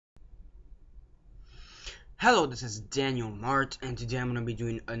Hello, this is Daniel Mart, and today I'm going to be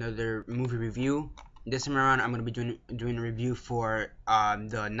doing another movie review. This time around, I'm going to be doing a review for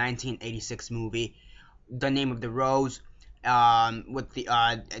the 1986 movie, The Name of the Rose. With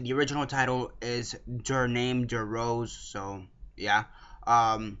the original title is Der Name der Rose. So yeah,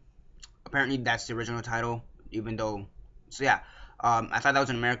 um, apparently that's the original title. Even though, so yeah, I thought that was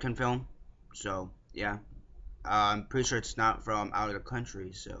an American film. So yeah, I'm pretty sure it's not from out of the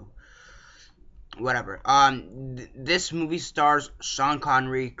country. So whatever. This movie stars Sean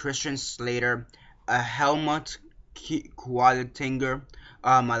Connery, Christian Slater, Helmut Qualitinger,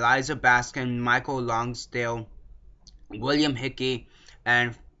 Eliza Baskin, Michael Longsdale, William Hickey,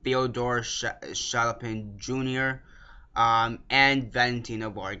 and Theodore Chalopin Jr., and Valentina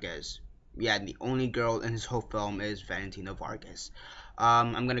Vargas. Yeah, the only girl in this whole film is Valentina Vargas.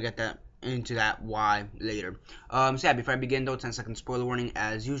 I'm gonna get that into that why later. So yeah, before I begin though, 10-second spoiler warning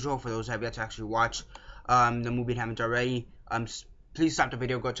as usual for those who have yet to actually watch the movie and haven't already. Please stop the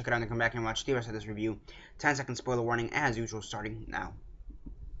video, go check it out, and come back and watch the rest of this review. 10-second spoiler warning as usual, starting now.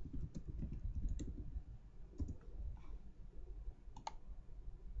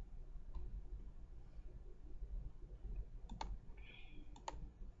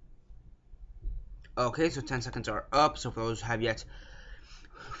 Okay, so 10 seconds are up. So for those who have yet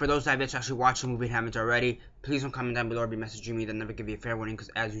to actually watch the movie and haven't already, please don't comment down below or be messaging me. Then never give you a fair warning,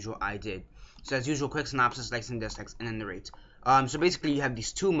 because as usual I did. So as usual, quick synopsis, likes and dislikes, and then narrate. So basically you have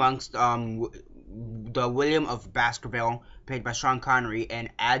these two monks, the William of Baskerville, played by Sean Connery,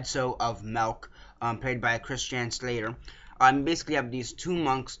 and Adso of Melk, played by Christian Slater. Basically you have these two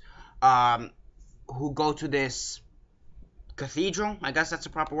monks, who go to this cathedral, I guess that's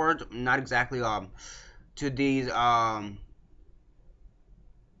the proper word, not exactly, to these,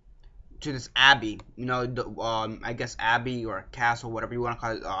 to this abbey, I guess abbey or castle, whatever you want to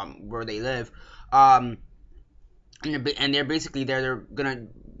call it, where they live, and they're basically there. They're gonna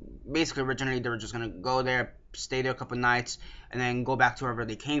originally they were just gonna go there, stay there a couple nights, and then go back to wherever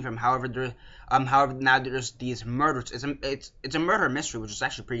they came from. However, now there's these murders. It's a murder mystery, which is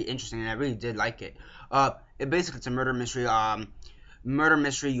actually pretty interesting, and I really did like it. It's a murder mystery. Murder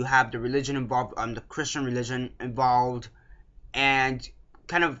mystery. You have the religion involved, the Christian religion involved, and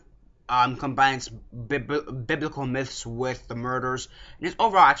kind of combines biblical myths with the murders, and it's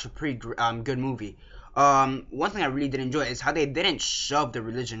overall actually a pretty good movie. One thing I really did enjoy is how they didn't shove the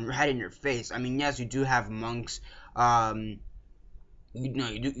religion right in your face. I mean, yes, you do have monks,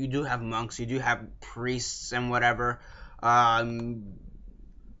 you do have monks, you do have priests and whatever, the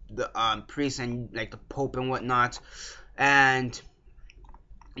priests and like the Pope and whatnot, and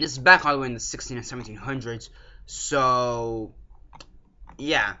this is back all the way in the 16 and 1700s. So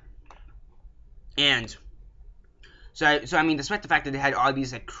yeah. And so I mean, despite the fact that they had all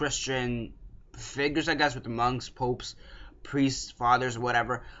these like Christian figures, I guess, with the monks, popes, priests, fathers,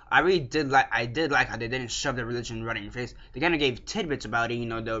 whatever, I did like how they didn't shove the religion right in your face. They kind of gave tidbits about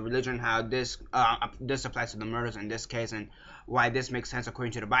it, the religion, how this applies to the murders in this case, and why this makes sense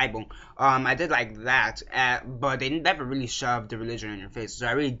according to the Bible. I did like that, but they never really shoved the religion in your face, so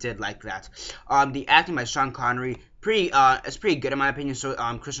I really did like that. The acting by Sean Connery, it's pretty good in my opinion. So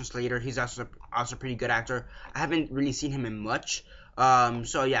Christian Slater, he's also a pretty good actor. I haven't really seen him in much.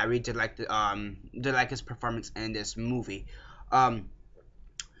 So yeah, I really did like his performance in this movie.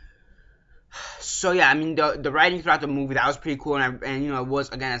 So yeah, I mean the writing throughout the movie, that was pretty cool, and it was,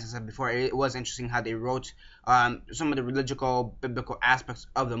 again, as I said before, it was interesting how they wrote some of the biblical aspects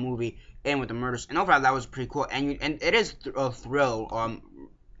of the movie and with the murders, and overall that was pretty cool. And it is a thrill.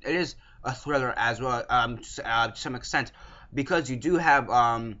 It is a thriller as well, to some extent, because you do have,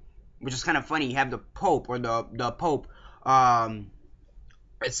 which is kind of funny, you have the Pope, or the Pope,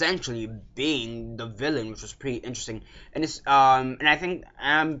 essentially being the villain, which was pretty interesting. And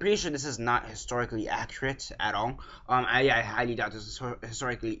I'm pretty sure this is not historically accurate at all. I highly doubt this is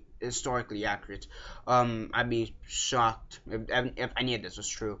historically accurate. I'd be shocked if any of this was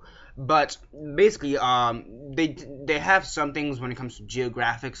true. But basically, they have some things when it comes to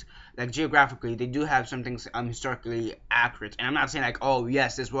geographics. Like geographically, they do have some things historically accurate. And I'm not saying like, oh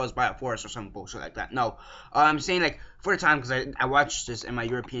yes, this was by a forest or some bullshit like that. No, I'm saying like for the time, because I watched this in my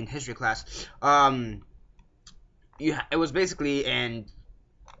European history class. It was basically I'm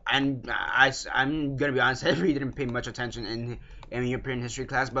gonna be honest, I really didn't pay much attention in European history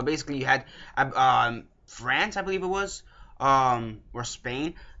class, but basically you had France, I believe it was, or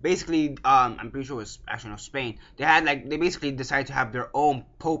Spain. Basically, I'm pretty sure it was actually, no, Spain. They basically decided to have their own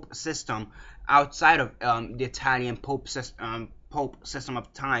pope system outside of the Italian pope system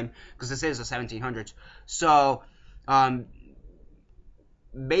of time, because this is the 1700s. So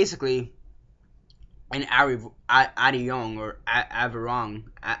basically and Ariong or Aveyron,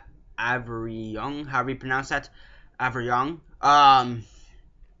 however you pronounce that, Aveyron. I'm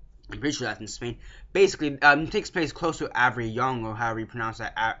pretty sure that's in Spain. Basically, takes place close to Aveyron or however you pronounce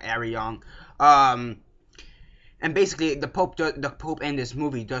that, Ariong. Um, and basically, the Pope in this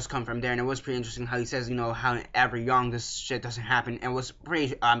movie does come from there, and it was pretty interesting how he says, how every young this shit doesn't happen. And it was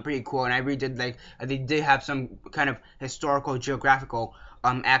pretty cool, and I really did like they did have some kind of historical, geographical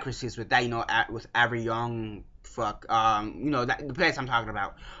accuracies with that, with every young fuck, that the place I'm talking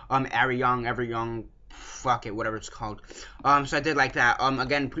about, every young, fuck it, whatever it's called. So I did like that.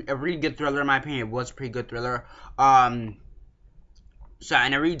 Again, a really good thriller in my opinion. It was a pretty good thriller. So and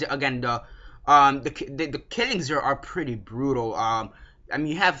I read again the killings here are pretty brutal. I mean,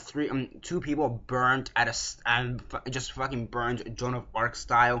 you have two people burned at just fucking burned Joan of Arc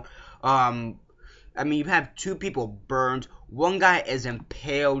style. I mean, you have two people burned. One guy is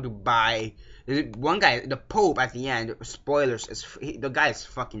impaled by one guy. The Pope at the end. Spoilers: the guy is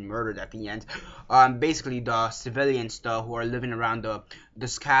fucking murdered at the end. Basically, the civilians who are living around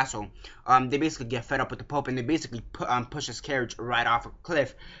this castle, they basically get fed up with the Pope, and they basically push his carriage right off a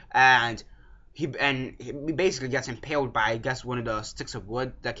cliff, and he basically gets impaled by, I guess, one of the sticks of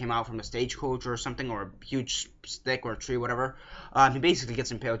wood that came out from a stagecoach or something, or a huge stick or a tree, whatever. He basically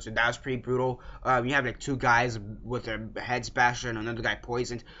gets impaled, so that was pretty brutal. You have like two guys with their heads bashed and another guy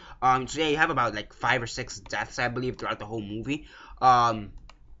poisoned. So yeah, you have about like 5 or 6 deaths, I believe, throughout the whole movie. And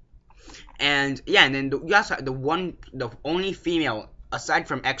yeah, and then you also the only female aside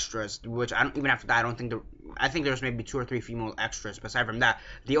from extras, which I don't even after that I don't think I think there's maybe 2 or 3 female extras, but aside from that,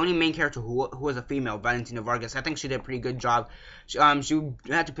 the only main character who was a female, Valentina Vargas, I think she did a pretty good job. She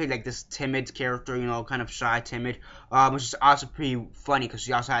had to play like this timid character, kind of shy, timid, which is also pretty funny because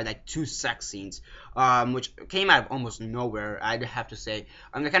she also had like 2 sex scenes, which came out of almost nowhere, I'd have to say.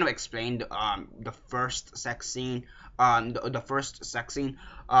 They kind of explained the first sex scene, the first sex scene,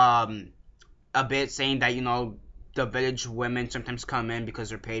 a bit, saying that the village women sometimes come in because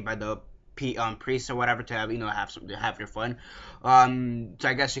they're paid by the priests or whatever to have have their fun. So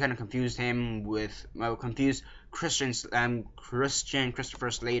I guess she kind of confused him with confused Christian Slater's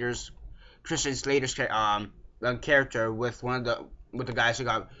character with the guys who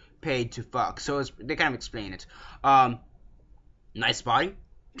got paid to fuck. So they kind of explain it. Nice body.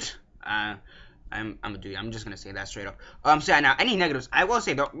 I'm a dude. I'm just gonna say that straight up. So yeah, now any negatives? I will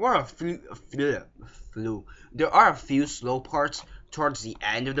say there were there are a few slow parts towards the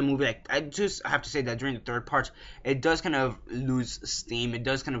end of the movie. Like, I just have to say that during the third part, it does kind of lose steam. It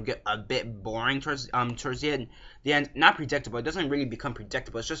does kind of get a bit boring towards the end. The end, not predictable. It doesn't really become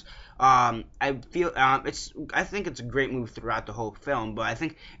predictable. It's just I feel I think it's a great movie throughout the whole film, but I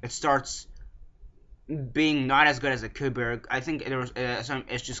think it starts being not as good as it could be. I think there was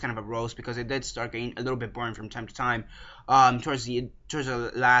it's just kind of a roast because it did start getting a little bit boring from time to time towards the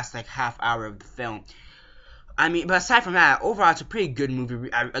last like half hour of the film. I mean, but aside from that, overall it's a pretty good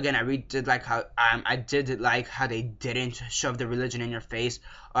movie. I really did like how they didn't shove the religion in your face,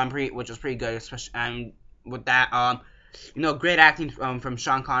 which was pretty good, especially with that great acting from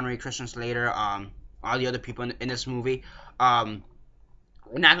Sean Connery, Christian Slater, all the other people in this movie.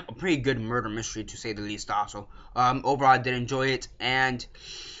 Not a pretty good murder mystery to say the least. Also, overall I did enjoy it, and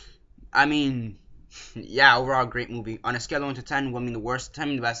I mean, yeah, overall great movie. On a scale of 1 to 10, 1 being the worst, 10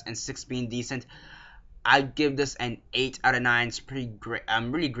 being the best, and 6 being decent, I'd give this an 8 out of 9. It's pretty great,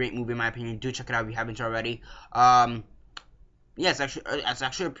 really great movie in my opinion. Do check it out if you haven't already. Yeah, it's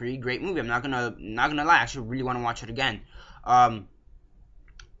actually a pretty great movie. I'm not gonna lie. I actually really want to watch it again.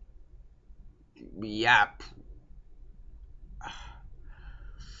 Yeah.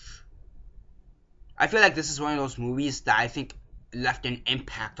 I feel like this is one of those movies that I think left an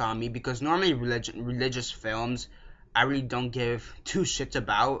impact on me, because normally religious films I really don't give 2 shits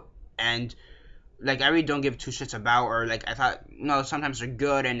about, and like I really don't give 2 shits about, or like I thought, sometimes they're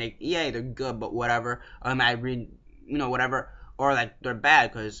good and they're good, but whatever. I read, whatever, or like they're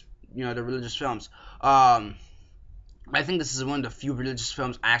bad because they're religious films. I think this is one of the few religious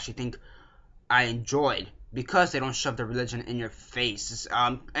films I actually think I enjoyed, because they don't shove the religion in your face.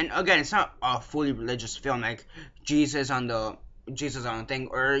 And again, it's not a fully religious film like Jesus on the thing,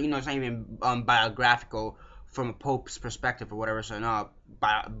 or it's not even biographical from a pope's perspective or whatever. So not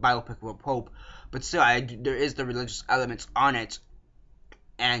biopic of a pope, but still, there is the religious elements on it.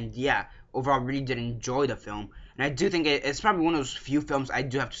 And yeah, overall, I really did enjoy the film, and I do think it's probably one of those few films I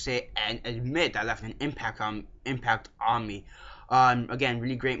do have to say and admit that left an impact on me. Again,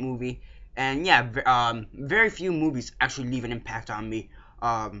 really great movie. And yeah, very few movies actually leave an impact on me.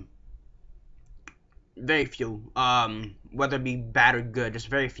 very few, whether it be bad or good, just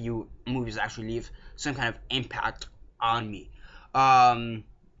very few movies actually leave some kind of impact on me. Um,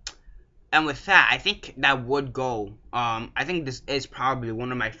 and with that, I think that would go. I think this is probably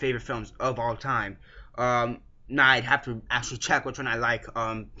one of my favorite films of all time. Now I'd have to actually check which one I like.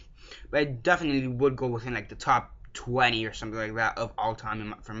 But it definitely would go within like the top 20 or something like that of all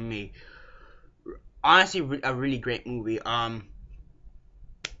time for me. Honestly, a really great movie.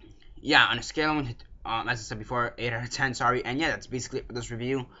 Yeah, on a scale of, as I said before, 8 out of 10, sorry. And yeah, that's basically it for this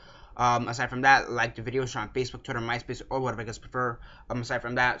review. Aside from that, like the video, share on Facebook, Twitter, MySpace, or whatever you guys prefer. Aside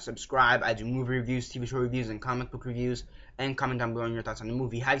from that, subscribe. I do movie reviews, TV show reviews, and comic book reviews. And comment down below on your thoughts on the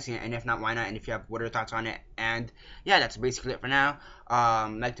movie. Have you seen it? And if not, why not? And if you have, what are your thoughts on it? And yeah, that's basically it for now.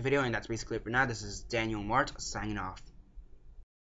 Like the video, and that's basically it for now. This is Daniel Mart, signing off.